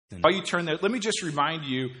While you turn there, let me just remind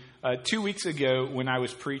you, 2 weeks ago when I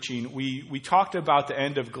was preaching, we talked about the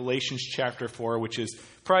end of Galatians chapter 4, which is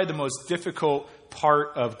probably the most difficult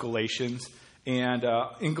part of Galatians. And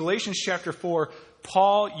in Galatians chapter 4,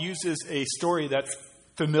 Paul uses a story that's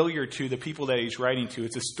familiar to the people that he's writing to.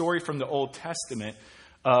 It's a story from the Old Testament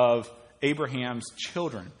of Abraham's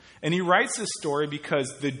children. And he writes this story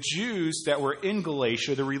because the Jews that were in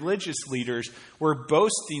Galatia, the religious leaders, were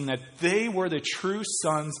boasting that they were the true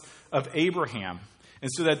sons of Abraham.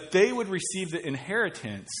 And so that they would receive the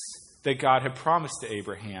inheritance that God had promised to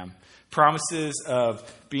Abraham. Promises of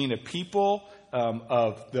being a people,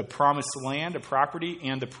 of the promised land, a property,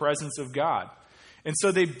 and the presence of God. And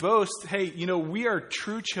so they boast, hey, we are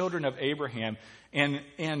true children of Abraham.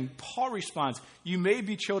 And Paul responds, you may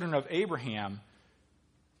be children of Abraham,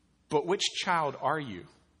 but which child are you?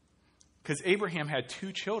 Because Abraham had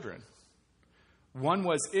two children. One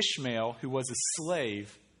was Ishmael, who was a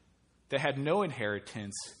slave that had no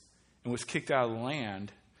inheritance and was kicked out of the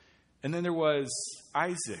land. And then there was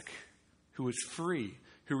Isaac, who was free,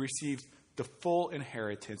 who received the full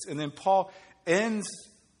inheritance. And then Paul ends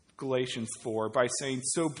Galatians 4 by saying,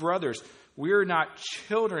 so brothers, we are not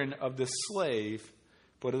children of the slave,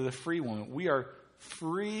 but of the free woman. We are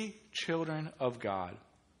free children of God.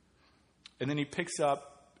 And then he picks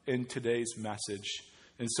up in today's message.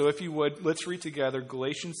 And so if you would, let's read together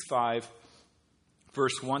Galatians 5,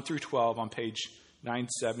 verse 1 through 12 on page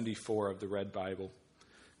 974 of the Red Bible.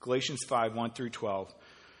 Galatians 5, 1 through 12.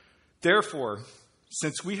 Therefore,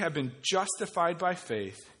 since we have been justified by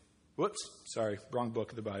faith, wrong book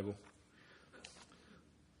of the Bible.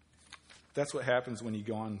 That's what happens when you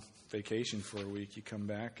go on vacation for a week. You come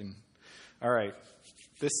back and, all right,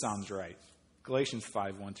 this sounds right. Galatians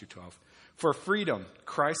 5, 1 through 12. For freedom,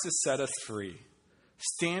 Christ has set us free.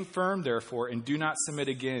 Stand firm, therefore, and do not submit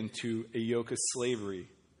again to a yoke of slavery.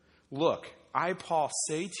 Look, I, Paul,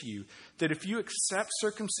 say to you that if you accept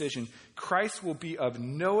circumcision, Christ will be of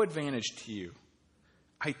no advantage to you.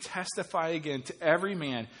 I testify again to every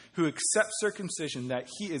man who accepts circumcision that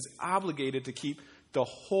he is obligated to keep the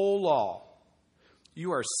whole law.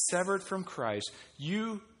 You are severed from Christ,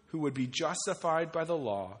 you who would be justified by the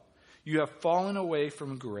law. You have fallen away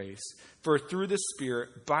from grace, for through the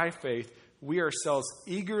Spirit, by faith, we ourselves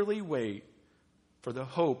eagerly wait for the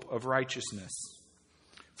hope of righteousness.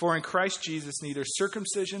 For in Christ Jesus, neither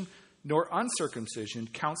circumcision nor uncircumcision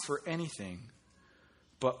counts for anything,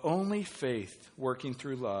 but only faith working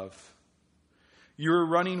through love. You are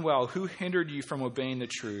running well. Who hindered you from obeying the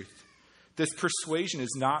truth? This persuasion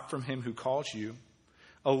is not from him who calls you.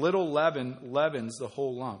 A little leaven leavens the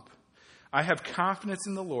whole lump. I have confidence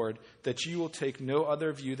in the Lord that you will take no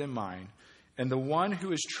other view than mine, and the one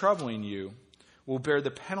who is troubling you will bear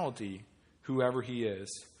the penalty, whoever he is.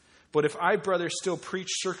 But if I, brothers, still preach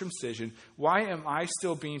circumcision, why am I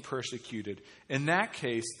still being persecuted? In that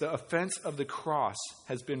case, the offense of the cross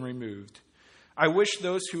has been removed. I wish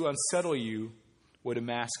those who unsettle you would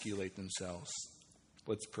emasculate themselves.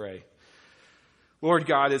 Let's pray. Lord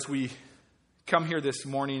God, as we come here this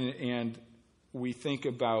morning and we think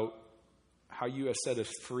about how you have set us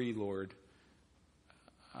free, Lord,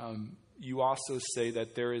 you also say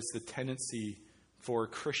that there is the tendency for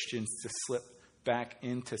Christians to slip back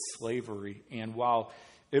into slavery. And while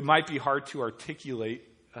it might be hard to articulate,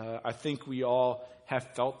 I think we all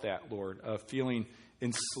have felt that, Lord, of feeling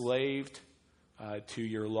enslaved to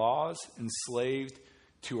your laws, enslaved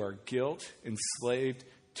to our guilt, enslaved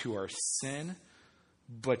to our sin.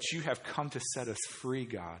 But you have come to set us free,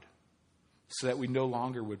 God, so that we no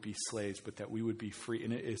longer would be slaves, but that we would be free.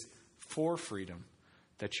 And it is for freedom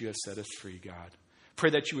that you have set us free, God. Pray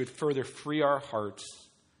that you would further free our hearts,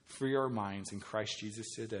 free our minds in Christ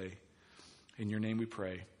Jesus today. In your name we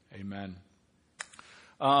pray. Amen.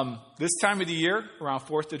 This time of the year, around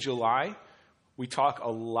 4th of July, we talk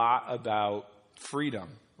a lot about freedom,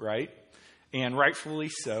 right? And rightfully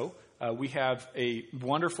so. We have a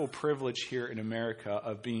wonderful privilege here in America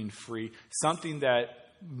of being free, something that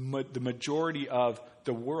the majority of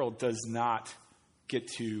the world does not get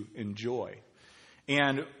to enjoy.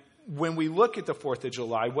 And when we look at the 4th of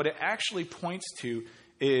July, what it actually points to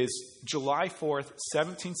is July 4th,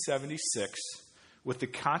 1776, with the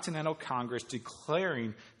Continental Congress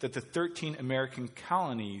declaring that the 13 American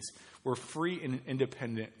colonies were free and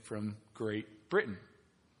independent from Great Britain.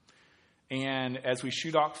 And as we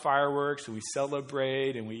shoot off fireworks and we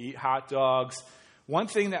celebrate and we eat hot dogs, one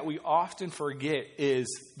thing that we often forget is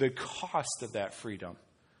the cost of that freedom,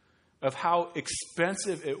 of how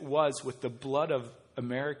expensive it was with the blood of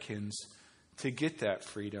Americans to get that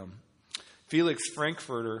freedom. Felix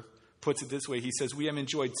Frankfurter puts it this way. He says, we have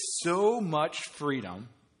enjoyed so much freedom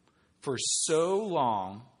for so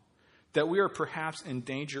long that we are perhaps in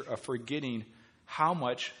danger of forgetting how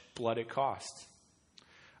much blood it costs.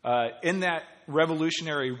 In that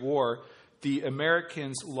Revolutionary War, the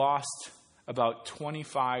Americans lost about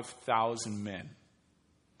 25,000 men,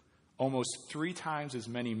 almost 3 times as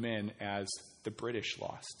many men as the British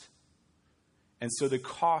lost. And so the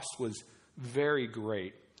cost was very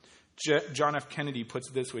great. John F. Kennedy puts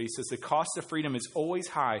it this way. He says, the cost of freedom is always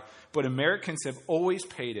high, but Americans have always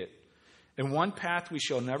paid it. And one path we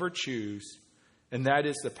shall never choose, and that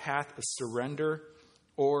is the path of surrender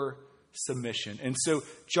or submission. And so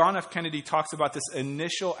John F. Kennedy talks about this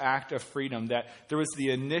initial act of freedom, that there was the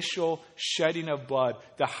initial shedding of blood,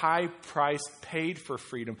 the high price paid for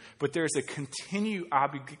freedom, but there's a continued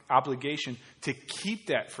obligation to keep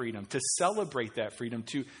that freedom, to celebrate that freedom,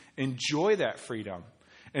 to enjoy that freedom.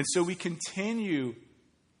 And so we continue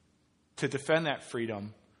to defend that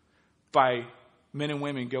freedom by men and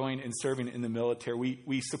women going and serving in the military.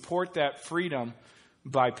 We support that freedom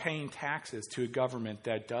by paying taxes to a government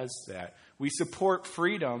that does that. We support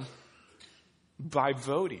freedom by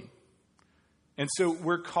voting. And so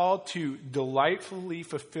we're called to delightfully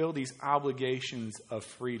fulfill these obligations of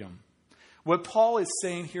freedom. What Paul is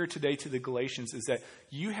saying here today to the Galatians is that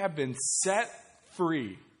you have been set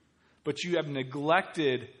free, but you have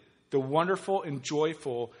neglected the wonderful and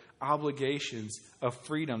joyful obligations of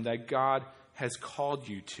freedom that God has called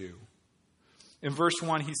you to. In verse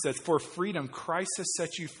 1, he says, for freedom, Christ has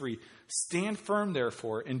set you free. Stand firm,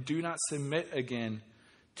 therefore, and do not submit again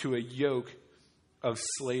to a yoke of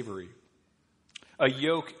slavery. A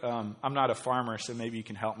yoke, I'm not a farmer, so maybe you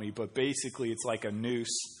can help me, but basically it's like a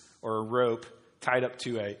noose or a rope tied up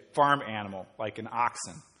to a farm animal, like an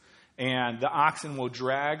oxen. And the oxen will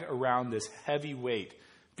drag around this heavy weight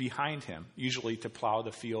behind him, usually to plow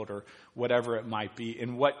the field or whatever it might be.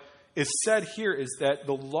 And what is said here is that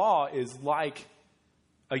the law is like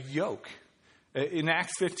a yoke. In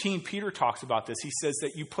Acts 15, Peter talks about this. He says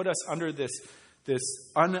that you put us under this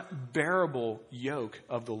unbearable yoke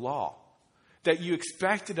of the law, that you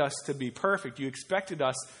expected us to be perfect. You expected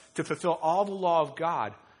us to fulfill all the law of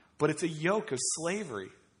God, but it's a yoke of slavery.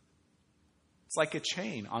 It's like a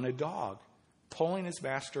chain on a dog pulling his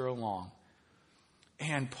master along.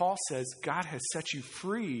 And Paul says God has set you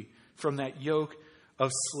free from that yoke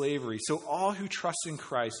of slavery. So all who trust in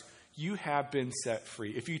Christ, you have been set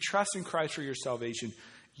free. If you trust in Christ for your salvation,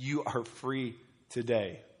 you are free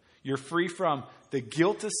today. You're free from the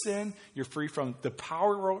guilt of sin. You're free from the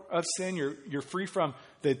power of sin. You're free from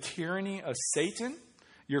the tyranny of Satan.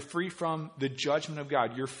 You're free from the judgment of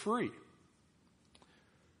God. You're free.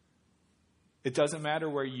 It doesn't matter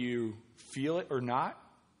where you feel it or not,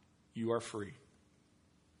 you are free.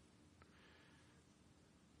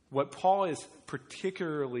 What Paul is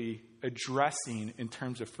particularly addressing in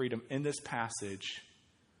terms of freedom in this passage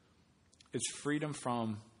is freedom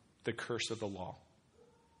from the curse of the law.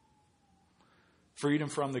 Freedom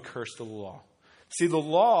from the curse of the law. See, the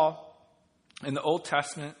law in the Old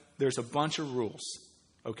Testament, there's a bunch of rules,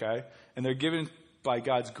 okay? And they're given by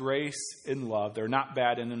God's grace and love. They're not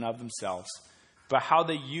bad in and of themselves. But how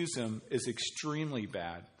they use them is extremely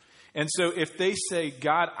bad. And so if they say,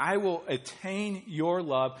 God, I will attain your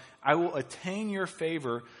love, I will attain your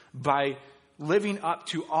favor by living up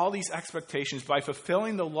to all these expectations, by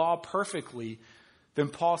fulfilling the law perfectly, then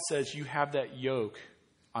Paul says you have that yoke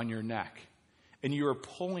on your neck and you are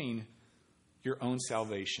pulling your own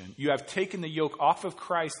salvation. You have taken the yoke off of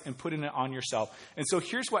Christ and putting it on yourself. And so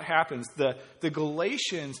here's what happens. The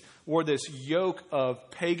Galatians wore this yoke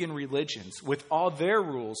of pagan religions with all their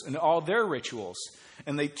rules and all their rituals.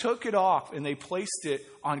 And they took it off and they placed it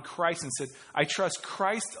on Christ and said, I trust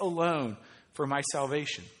Christ alone for my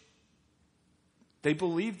salvation. They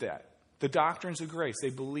believed that. The doctrines of grace,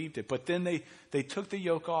 they believed it. But then they took the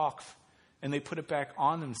yoke off and they put it back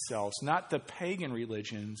on themselves. Not the pagan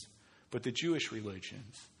religions, but the Jewish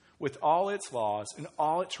religions, with all its laws and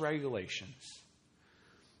all its regulations.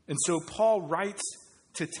 And so Paul writes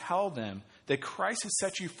to tell them that Christ has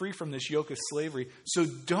set you free from this yoke of slavery, so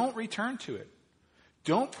don't return to it.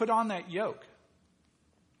 Don't put on that yoke.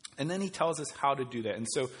 And then he tells us how to do that. And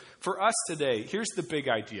so for us today, here's the big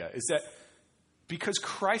idea, is that because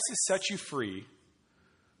Christ has set you free,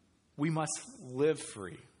 we must live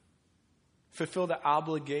free. Fulfill the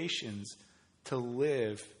obligations to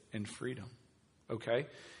live in freedom. Okay?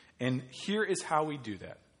 And here is how we do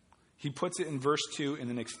that. He puts it in verse 2 and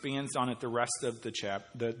then expands on it the rest of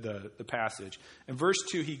the passage. In verse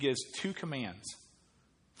 2, he gives 2 commands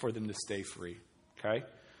for them to stay free. Okay?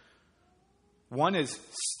 One is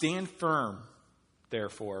stand firm,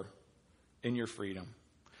 therefore, in your freedom.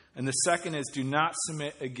 And the second is, do not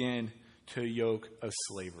submit again to a yoke of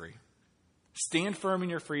slavery. Stand firm in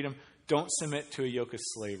your freedom. Don't submit to a yoke of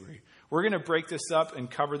slavery. We're going to break this up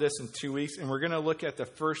and cover this in 2 weeks, and we're going to look at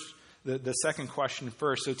the second question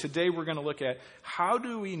first. So today we're going to look at, how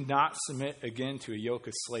do we not submit again to a yoke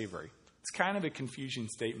of slavery? It's kind of a confusing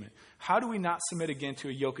statement. How do we not submit again to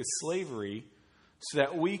a yoke of slavery so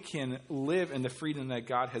that we can live in the freedom that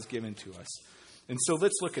God has given to us? And so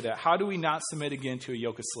let's look at that. How do we not submit again to a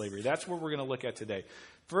yoke of slavery? That's what we're going to look at today.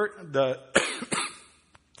 For the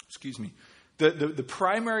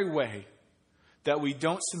primary way that we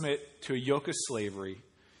don't submit to a yoke of slavery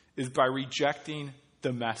is by rejecting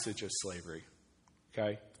the message of slavery.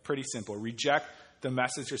 Okay? Pretty simple. Reject the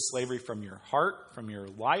message of slavery from your heart, from your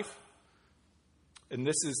life. And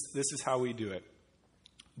this is how we do it.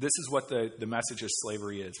 This is what the message of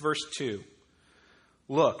slavery is. Verse 2.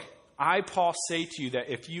 Look, I, Paul, say to you that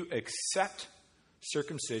if you accept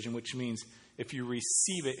circumcision, which means if you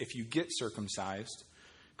receive it, if you get circumcised,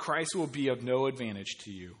 Christ will be of no advantage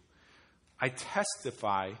to you. I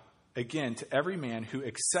testify, again, to every man who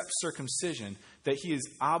accepts circumcision that he is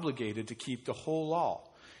obligated to keep the whole law.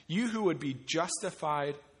 You who would be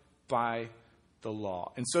justified by the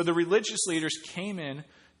law. And so the religious leaders came in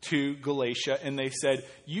to Galatia and they said,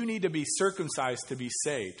 you need to be circumcised to be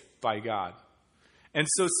saved by God. And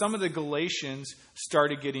so some of the Galatians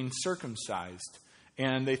started getting circumcised.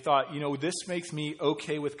 And they thought, this makes me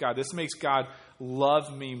okay with God. This makes God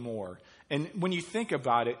love me more. And when you think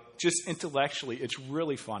about it, just intellectually, it's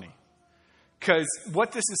really funny. Because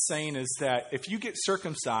what this is saying is that if you get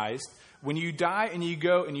circumcised, when you die and you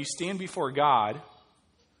go and you stand before God,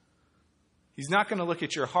 He's not going to look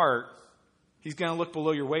at your heart. He's going to look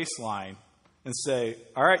below your waistline and say,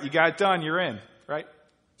 all right, you got it done, you're in, right?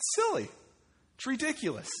 It's silly. It's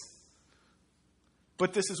ridiculous.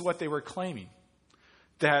 But this is what they were claiming,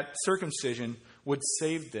 that circumcision would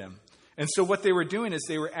save them. And so what they were doing is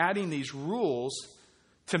they were adding these rules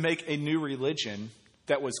to make a new religion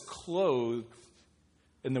that was clothed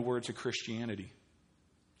in the words of Christianity.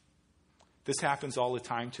 This happens all the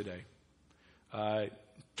time today.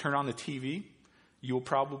 Turn on the TV, you will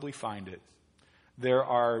probably find it. There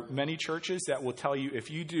are many churches that will tell you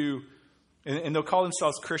if you do, and they'll call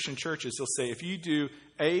themselves Christian churches, they'll say if you do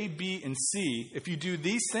A, B, and C, if you do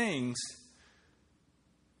these things,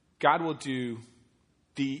 God will do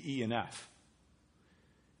D, E, and F.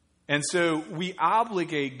 And so we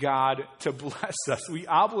obligate God to bless us. We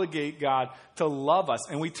obligate God to love us.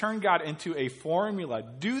 And we turn God into a formula.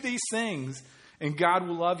 Do these things and God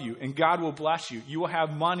will love you and God will bless you. You will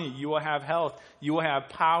have money. You will have health. You will have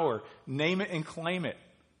power. Name it and claim it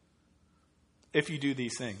if you do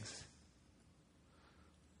these things.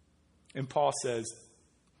 And Paul says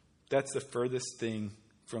that's the furthest thing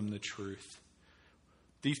from the truth.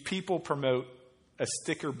 These people promote a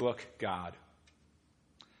sticker book God.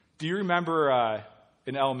 Do you remember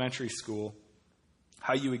in elementary school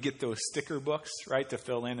how you would get those sticker books, right, to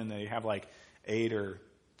fill in, and they have like 8 or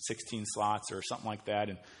 16 slots or something like that?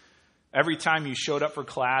 And every time you showed up for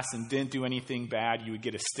class and didn't do anything bad, you would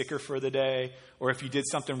get a sticker for the day. Or if you did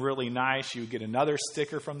something really nice, you would get another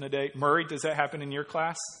sticker from the day. Murray, does that happen in your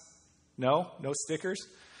class? No? No stickers?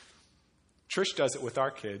 Trish does it with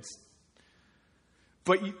our kids.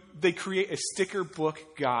 But they create a sticker book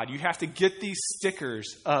God. You have to get these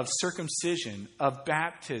stickers of circumcision, of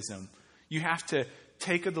baptism. You have to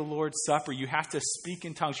take of the Lord's Supper. You have to speak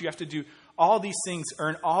in tongues. You have to do all these things,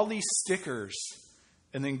 earn all these stickers,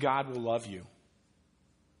 and then God will love you.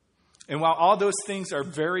 And while all those things are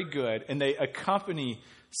very good and they accompany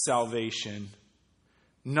salvation,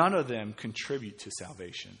 none of them contribute to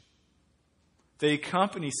salvation. They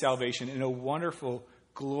accompany salvation in a wonderful,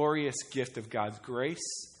 glorious gift of God's grace,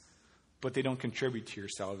 but they don't contribute to your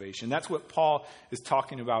salvation. That's what Paul is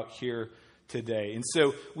talking about here today. And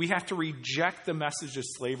so we have to reject the message of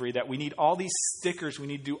slavery, that we need all these stickers, we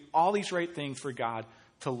need to do all these right things for God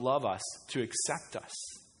to love us, to accept us.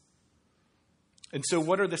 And so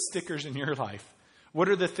what are the stickers in your life? What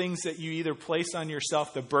are the things that you either place on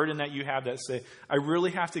yourself, the burden that you have that say, I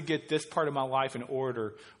really have to get this part of my life in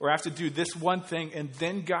order, or I have to do this one thing, and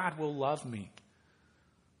then God will love me?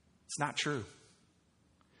 It's not true.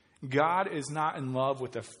 God is not in love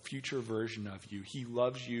with a future version of you. He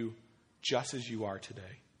loves you just as you are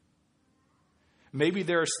today. Maybe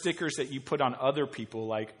there are stickers that you put on other people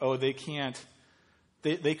like, oh, they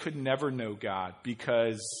could never know God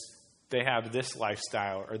because they have this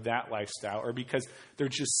lifestyle or that lifestyle, or because they're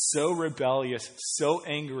just so rebellious, so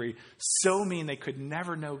angry, so mean, they could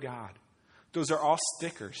never know God. Those are all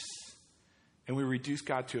stickers. And we reduce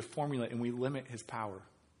God to a formula and we limit his power.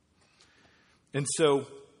 And so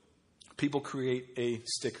people create a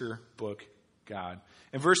sticker book God.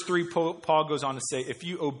 In verse 3, Paul goes on to say, if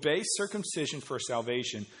you obey circumcision for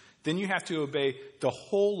salvation, then you have to obey the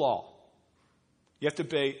whole law. You have to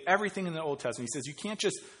obey everything in the Old Testament. He says you can't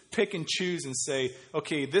just pick and choose and say,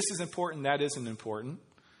 okay, this is important, that isn't important.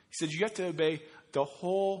 He says you have to obey the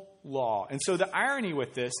whole law. And so the irony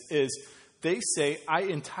with this is they say, I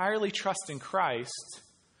entirely trust in Christ,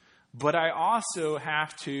 but I also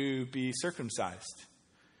have to be circumcised.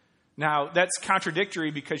 Now, that's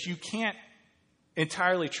contradictory because you can't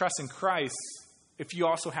entirely trust in Christ if you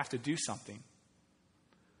also have to do something.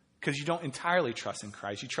 Because you don't entirely trust in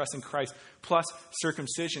Christ. You trust in Christ plus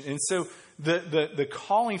circumcision. And so the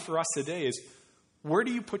calling for us today is, where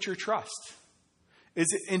do you put your trust? Is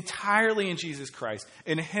it entirely in Jesus Christ,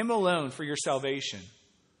 in Him alone for your salvation?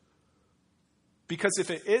 Because if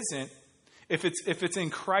it isn't, if it's in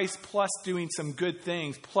Christ plus doing some good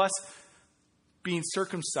things, plus being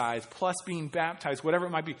circumcised, plus being baptized, whatever it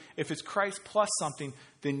might be, if it's Christ plus something,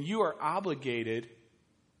 then you are obligated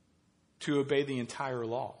to obey the entire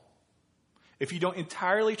law. If you don't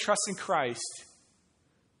entirely trust in Christ,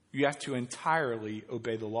 you have to entirely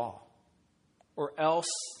obey the law. Or else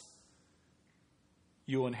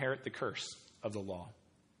you will inherit the curse of the law.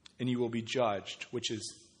 And you will be judged, which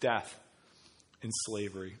is death and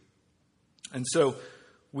slavery. And so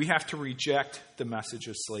we have to reject the message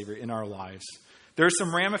of slavery in our lives. There are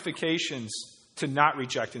some ramifications to not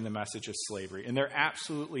rejecting the message of slavery, and they're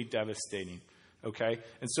absolutely devastating. Okay?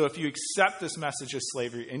 And so if you accept this message of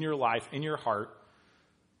slavery in your life, in your heart,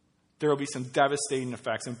 there will be some devastating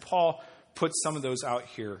effects. And Paul puts some of those out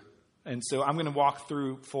here. And so I'm going to walk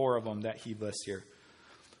through 4 of them that he lists here.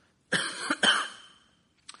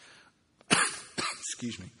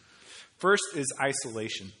 Excuse me. First is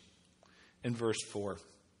isolation in verse 4.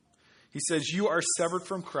 He says, you are severed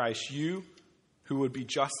from Christ, you who would be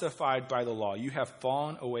justified by the law. You have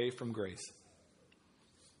fallen away from grace.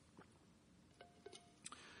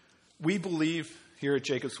 We believe here at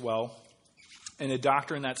Jacob's Well in a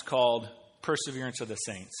doctrine that's called perseverance of the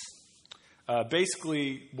saints.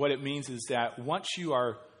 Basically, what it means is that once you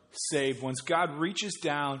are saved, once God reaches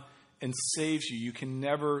down and saves you, you can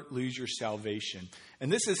never lose your salvation.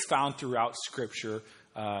 And this is found throughout Scripture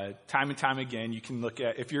time and time again. You can look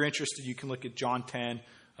at, if you're interested, you can look at John 10.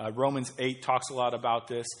 Romans 8 talks a lot about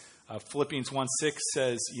this. Philippians 1:6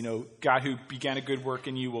 says, God who began a good work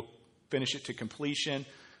in you will finish it to completion.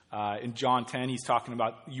 In John 10, he's talking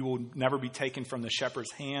about you will never be taken from the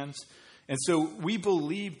shepherd's hands. And so we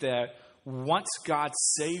believe that once God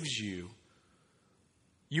saves you,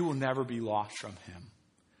 you will never be lost from Him.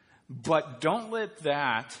 But don't let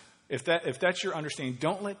that, if that's your understanding,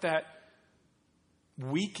 don't let that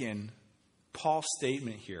weaken Paul's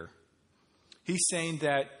statement here. He's saying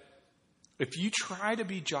that if you try to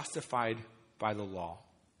be justified by the law,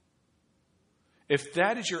 if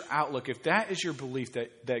that is your outlook, if that is your belief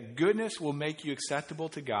that goodness will make you acceptable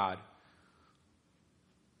to God,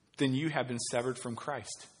 then you have been severed from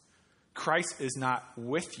Christ. Christ is not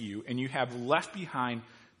with you, and you have left behind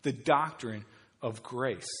the doctrine of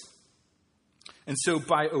grace. And so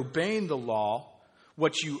by obeying the law,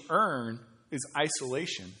 what you earn is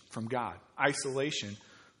isolation from God, isolation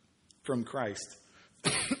from Christ.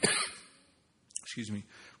 Excuse me.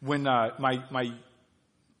 When my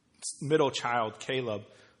middle child, Caleb,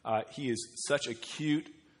 he is such a cute,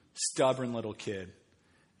 stubborn little kid.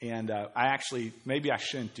 And maybe I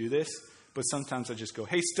shouldn't do this, but sometimes I just go,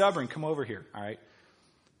 hey, stubborn, come over here, all right?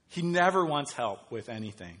 He never wants help with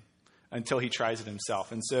anything until he tries it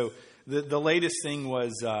himself. And so the latest thing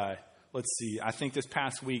was, I think this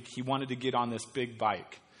past week, he wanted to get on this big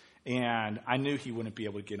bike. And I knew he wouldn't be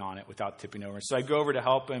able to get on it without tipping over. So I go over to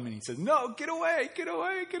help him, and he says, no, get away, get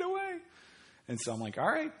away, get away. And so I'm like, all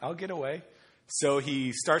right, I'll get away. So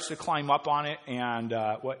he starts to climb up on it, and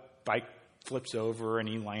bike flips over, and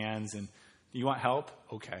he lands. And you want help?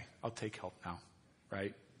 Okay, I'll take help now,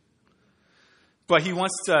 right? But he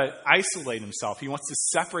wants to isolate himself. He wants to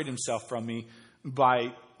separate himself from me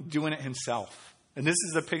by doing it himself. And this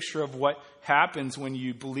is a picture of what happens when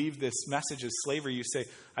you believe this message of slavery. You say,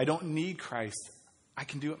 I don't need Christ. I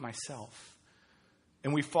can do it myself.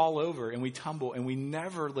 And we fall over and we tumble and we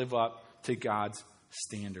never live up to God's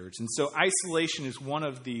standards. And so isolation is one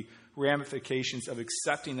of the ramifications of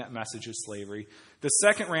accepting that message of slavery. The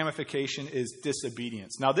second ramification is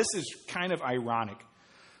disobedience. Now, this is kind of ironic.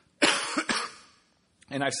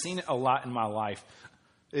 And I've seen it a lot in my life.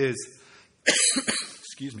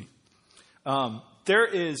 Excuse me. There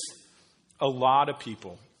is a lot of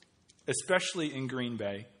people, especially in Green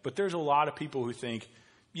Bay, but there's a lot of people who think,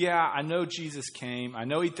 yeah, I know Jesus came. I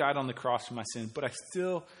know He died on the cross for my sin, but I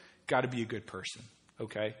still got to be a good person,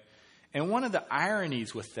 okay? And one of the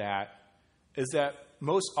ironies with that is that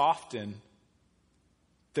most often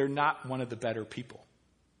they're not one of the better people.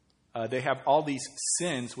 They have all these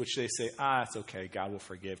sins, which they say, it's okay, God will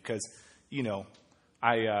forgive, because,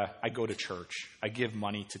 I go to church. I give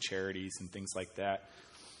money to charities and things like that.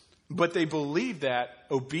 But they believe that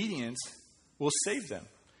obedience will save them.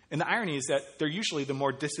 And the irony is that they're usually the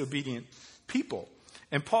more disobedient people.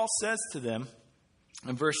 And Paul says to them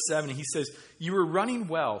in verse 7, he says, you were running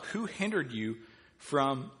well. Who hindered you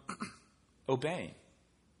from obeying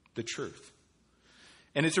the truth?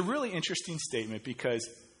 And it's a really interesting statement because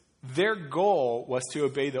their goal was to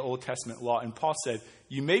obey the Old Testament law. And Paul said,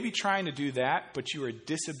 you may be trying to do that, but you are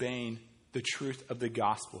disobeying the truth of the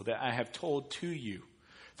gospel that I have told to you.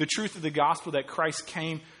 The truth of the gospel that Christ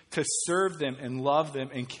came to serve them and love them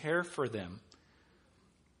and care for them.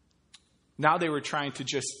 Now they were trying to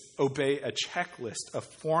just obey a checklist, a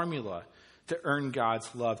formula to earn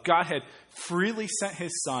God's love. God had freely sent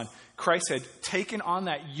his son. Christ had taken on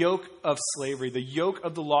that yoke of slavery, the yoke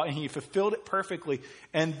of the law, and he fulfilled it perfectly.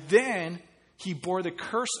 And then he bore the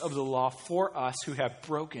curse of the law for us who have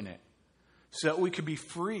broken it, so that we could be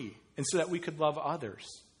free and so that we could love others.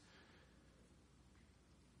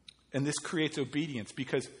 And this creates obedience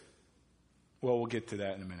because, we'll get to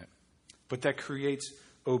that in a minute. But that creates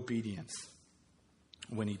obedience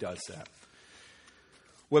when he does that.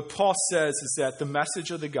 What Paul says is that the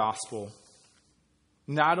message of the gospel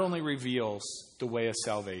not only reveals the way of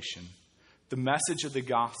salvation, the message of the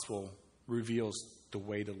gospel reveals the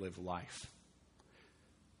way to live life.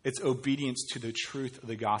 It's obedience to the truth of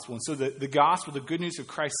the gospel. And so the gospel, the good news of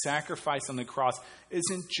Christ's sacrifice on the cross,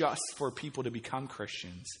 isn't just for people to become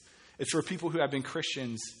Christians. It's for people who have been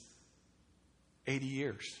Christians 80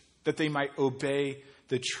 years, that they might obey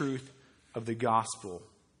the truth of the gospel.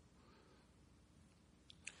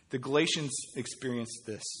 The Galatians experienced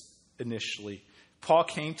this initially. Paul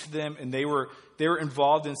came to them, and they were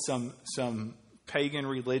involved in some pagan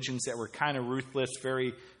religions that were kind of ruthless,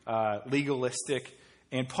 very legalistic.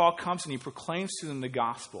 And Paul comes and he proclaims to them the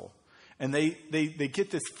gospel. And they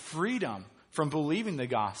get this freedom from believing the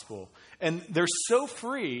gospel. And they're so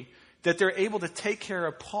free that they're able to take care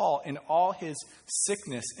of Paul in all his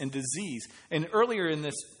sickness and disease. And earlier in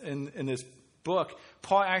this book,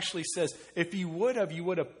 Paul actually says, if you would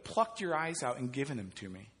have plucked your eyes out and given them to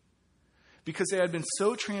me. Because they had been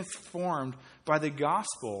so transformed by the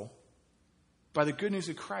gospel, by the good news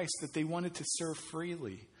of Christ, that they wanted to serve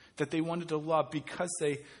freely, that they wanted to love because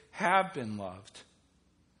they have been loved.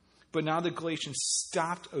 But now the Galatians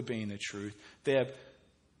stopped obeying the truth. They have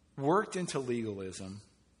worked into legalism,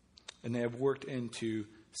 and they have worked into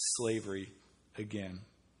slavery again.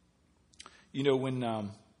 You know,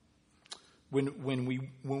 when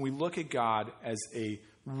we look at God as a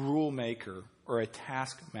rule maker or a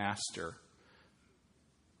taskmaster,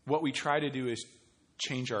 what we try to do is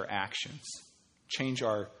change our actions, change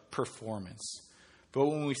our performance. But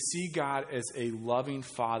when we see God as a loving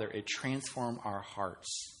Father, it transforms our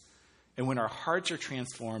hearts. And when our hearts are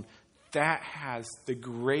transformed, that has the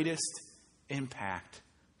greatest impact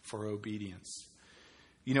for obedience.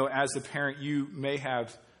 You know, as a parent, you may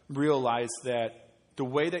have realized that the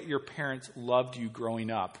way that your parents loved you growing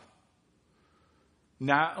up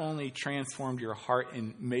not only transformed your heart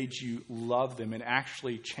and made you love them, it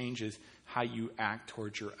actually changes how you act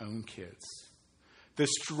towards your own kids. The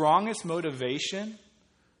strongest motivation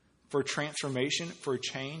for transformation, for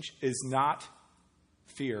change, is not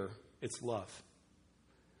fear, it's love.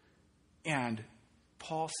 And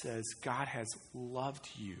Paul says God has loved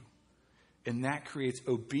you, and that creates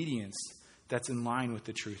obedience that's in line with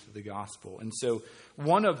the truth of the gospel. And so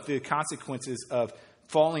one of the consequences of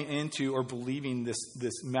falling into or believing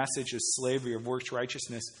this message of slavery, of works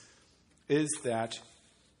righteousness, is that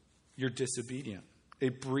you're disobedient.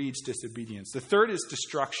 It breeds disobedience. The third is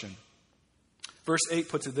destruction. Verse 8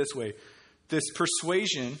 puts it this way. This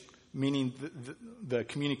persuasion, meaning the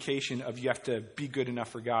communication of you have to be good enough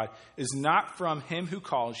for God, is not from him who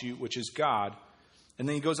calls you, which is God. And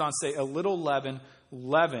then he goes on to say, a little leaven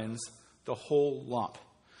leavens the whole lump.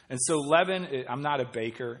 And so leaven, I'm not a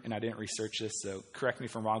baker, and I didn't research this, so correct me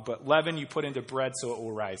if I'm wrong, but leaven you put into bread so it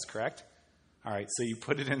will rise, correct? All right, so you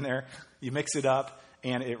put it in there, you mix it up,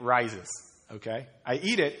 and it rises, okay? I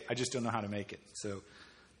eat it, I just don't know how to make it. So,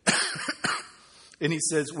 and he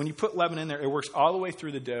says, when you put leaven in there, it works all the way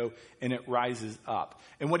through the dough, and it rises up.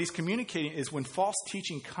 And what he's communicating is when false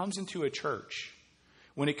teaching comes into a church,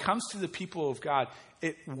 when it comes to the people of God,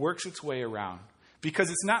 it works its way around.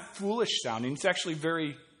 Because it's not foolish sounding, it's actually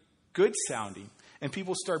very good sounding. and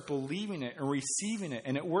people start believing it and receiving it,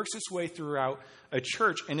 and it works its way throughout a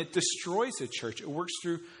church, and it destroys a church. It works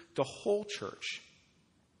through the whole church.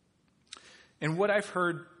 And what I've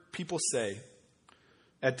heard people say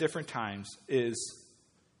at different times is,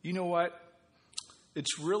 you know what?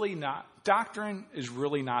 Doctrine is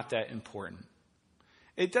really not that important.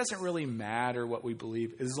 It doesn't really matter what we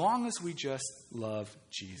believe as long as we just love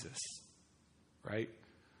Jesus, right?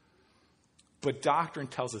 But doctrine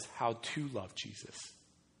tells us how to love Jesus.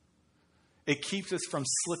 It keeps us from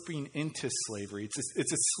slipping into slavery.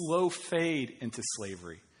 It's a slow fade into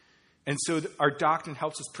slavery. And so our doctrine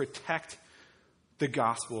helps us protect the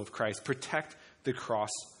gospel of Christ, protect the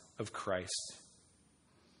cross of Christ.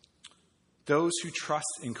 Those who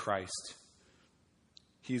trust in Christ,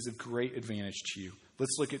 he is of great advantage to you.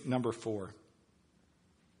 Let's look at number 4.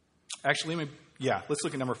 Actually, let's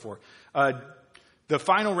look at number 4. The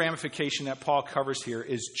final ramification that Paul covers here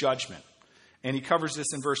is judgment. And he covers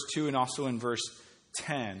this in verse 2 and also in verse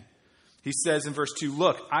 10. He says in verse 2,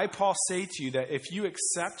 "Look, I, Paul, say to you that if you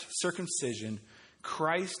accept circumcision,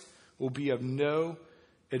 Christ will be of no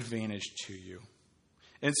advantage to you."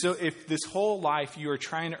 And so if this whole life you are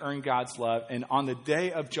trying to earn God's love, and on the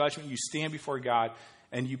day of judgment you stand before God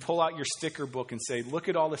and you pull out your sticker book and say, "Look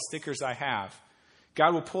at all the stickers I have,"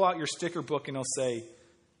 God will pull out your sticker book and he'll say,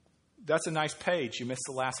 "That's a nice page. You missed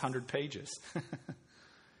the last 100 pages."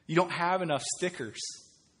 You don't have enough stickers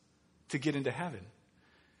to get into heaven.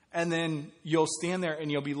 And then you'll stand there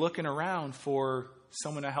and you'll be looking around for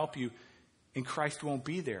someone to help you, and Christ won't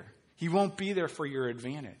be there. He won't be there for your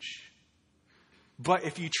advantage. But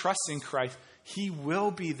if you trust in Christ, he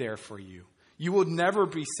will be there for you. You will never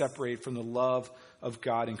be separated from the love of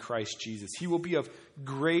God in Christ Jesus. He will be of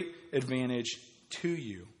great advantage to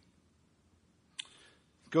you.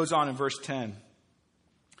 Goes on in verse 10.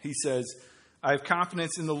 He says, "I have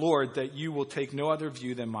confidence in the Lord that you will take no other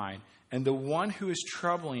view than mine, and the one who is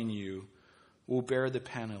troubling you will bear the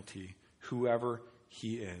penalty, whoever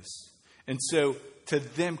he is." And so to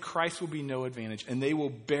them, Christ will be no advantage, and they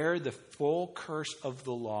will bear the full curse of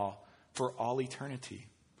the law for all eternity.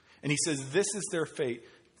 And he says this is their fate.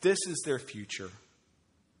 This is their future.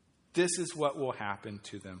 This is what will happen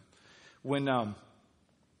to them. When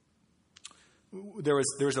there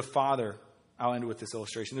was a father, I'll end with this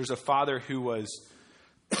illustration. There's a father who was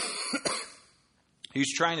he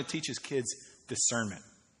was trying to teach his kids discernment.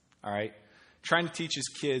 All right, trying to teach his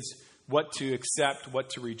kids what to accept,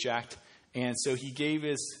 what to reject. And so he gave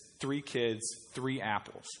his 3 kids 3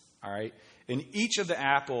 apples, all right? And each of the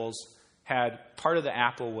apples had, part of the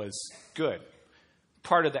apple was good.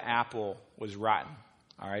 Part of the apple was rotten,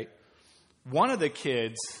 all right? One of the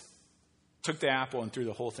kids took the apple and threw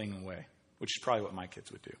the whole thing away, which is probably what my kids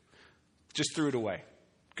would do. Just threw it away.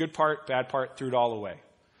 Good part, bad part, threw it all away.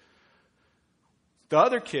 The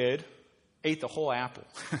other kid ate the whole apple.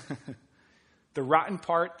 The rotten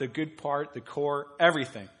part, the good part, the core,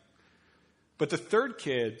 everything. But the third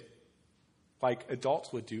kid, like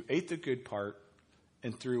adults would do, ate the good part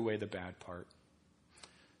and threw away the bad part.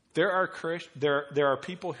 There are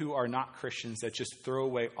people who are not Christians that just throw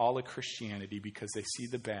away all of Christianity because they see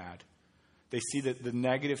the bad. They see the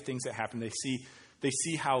negative things that happen. They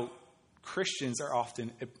see how Christians are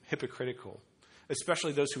often hypocritical,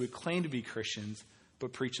 especially those who would claim to be Christians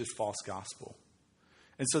but preach this false gospel.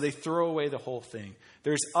 And so they throw away the whole thing.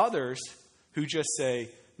 There's others who just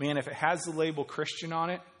say, "Man, if it has the label Christian on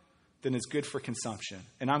it, then it's good for consumption,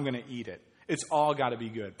 and I'm going to eat it. It's all got to be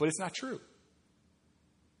good." But it's not true.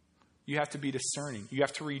 You have to be discerning. You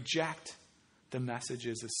have to reject the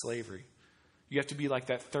messages of slavery. You have to be like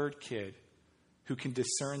that third kid who can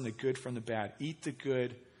discern the good from the bad. Eat the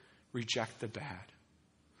good, reject the bad.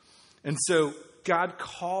 And so God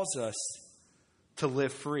calls us to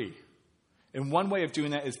live free. And one way of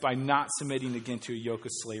doing that is by not submitting again to a yoke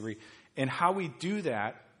of slavery. And how we do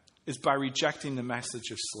that is by rejecting the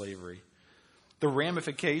message of slavery. The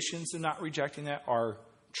ramifications of not rejecting that are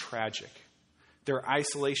tragic. Their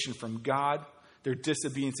isolation from God, their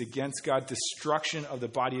disobedience against God, destruction of the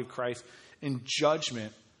body of Christ, and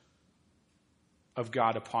judgment of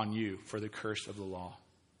God upon you for the curse of the law.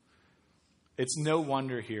 It's no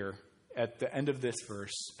wonder here at the end of this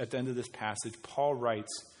verse, at the end of this passage, Paul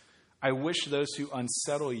writes, "I wish those who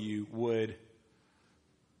unsettle you would,"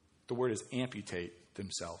 the word is amputate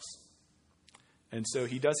themselves. And so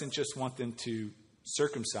he doesn't just want them to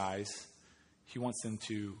circumcise, he wants them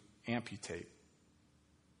to amputate,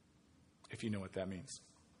 if you know what that means.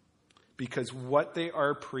 Because what they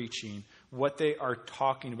are preaching, what they are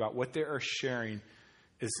talking about, what they are sharing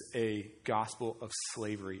is a gospel of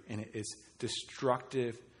slavery, and it is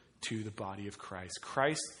destructive to the body of Christ.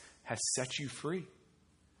 Christ has set you free.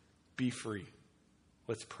 Be free.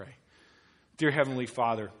 Let's pray. Dear Heavenly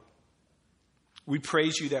Father, we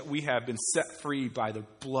praise you that we have been set free by the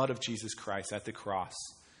blood of Jesus Christ at the cross.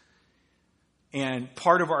 And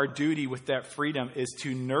part of our duty with that freedom is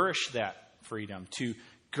to nourish that freedom, to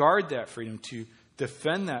guard that freedom, to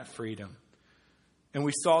defend that freedom. And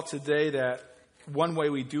we saw today that one way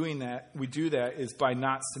we do that is by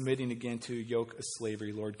not submitting again to a yoke of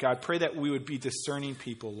slavery, Lord. God, pray that we would be discerning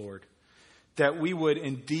people, Lord, that we would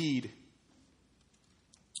indeed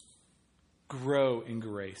grow in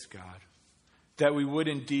grace, God, that we would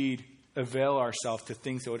indeed avail ourselves to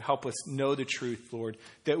things that would help us know the truth, Lord,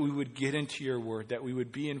 that we would get into your word, that we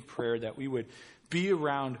would be in prayer, that we would be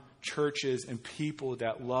around churches and people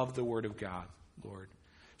that love the word of God, Lord,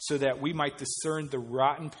 so that we might discern the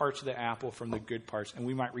rotten parts of the apple from the good parts, and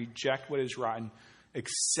we might reject what is rotten,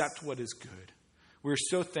 accept what is good. We're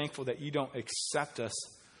so thankful that you don't accept us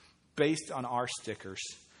based on our stickers,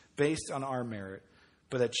 based on our merit,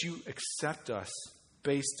 but that you accept us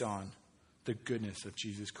based on the goodness of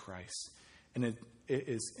Jesus Christ. And it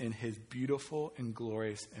is in his beautiful and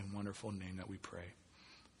glorious and wonderful name that we pray.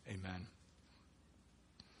 Amen.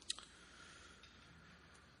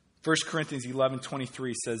 1 Corinthians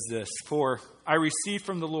 11:23 says this, "For I received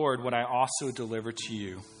from the Lord what I also delivered to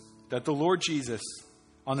you, that the Lord Jesus,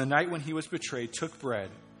 on the night when he was betrayed, took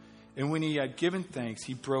bread, and when he had given thanks,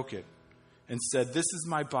 he broke it, and said, 'This is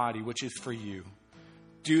my body, which is for you.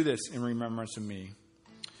 Do this in remembrance of me.'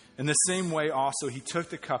 In the same way also he took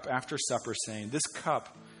the cup after supper, saying, 'This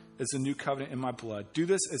cup is the new covenant in my blood. Do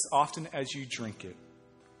this as often as you drink it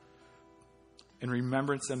in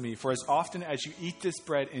remembrance of me. For as often as you eat this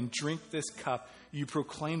bread and drink this cup, you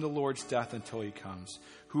proclaim the Lord's death until he comes.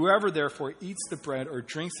 Whoever therefore eats the bread or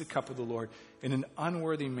drinks the cup of the Lord in an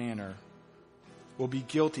unworthy manner will be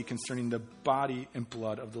guilty concerning the body and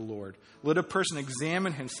blood of the Lord. Let a person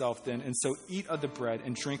examine himself then, and so eat of the bread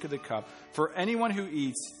and drink of the cup. For anyone who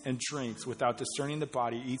eats and drinks without discerning the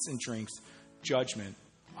body eats and drinks judgment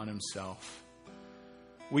on himself."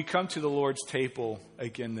 We come to the Lord's table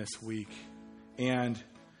again this week, and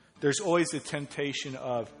there's always the temptation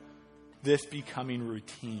of this becoming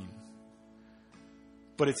routine.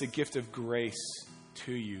 But it's a gift of grace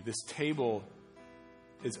to you. This table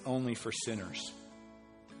is only for sinners,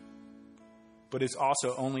 but it's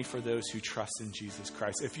also only for those who trust in Jesus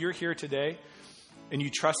Christ. If you're here today and you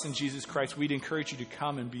trust in Jesus Christ, we'd encourage you to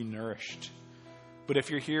come and be nourished. But if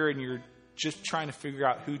you're here and you're just trying to figure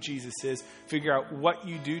out who Jesus is, figure out what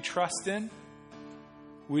you do trust in,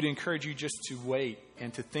 we'd encourage you just to wait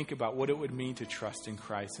and to think about what it would mean to trust in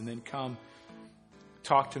Christ, and then come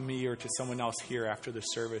talk to me or to someone else here after the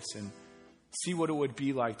service and see what it would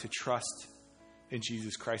be like to trust in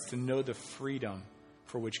Jesus Christ, to know the freedom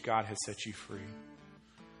for which God has set you free.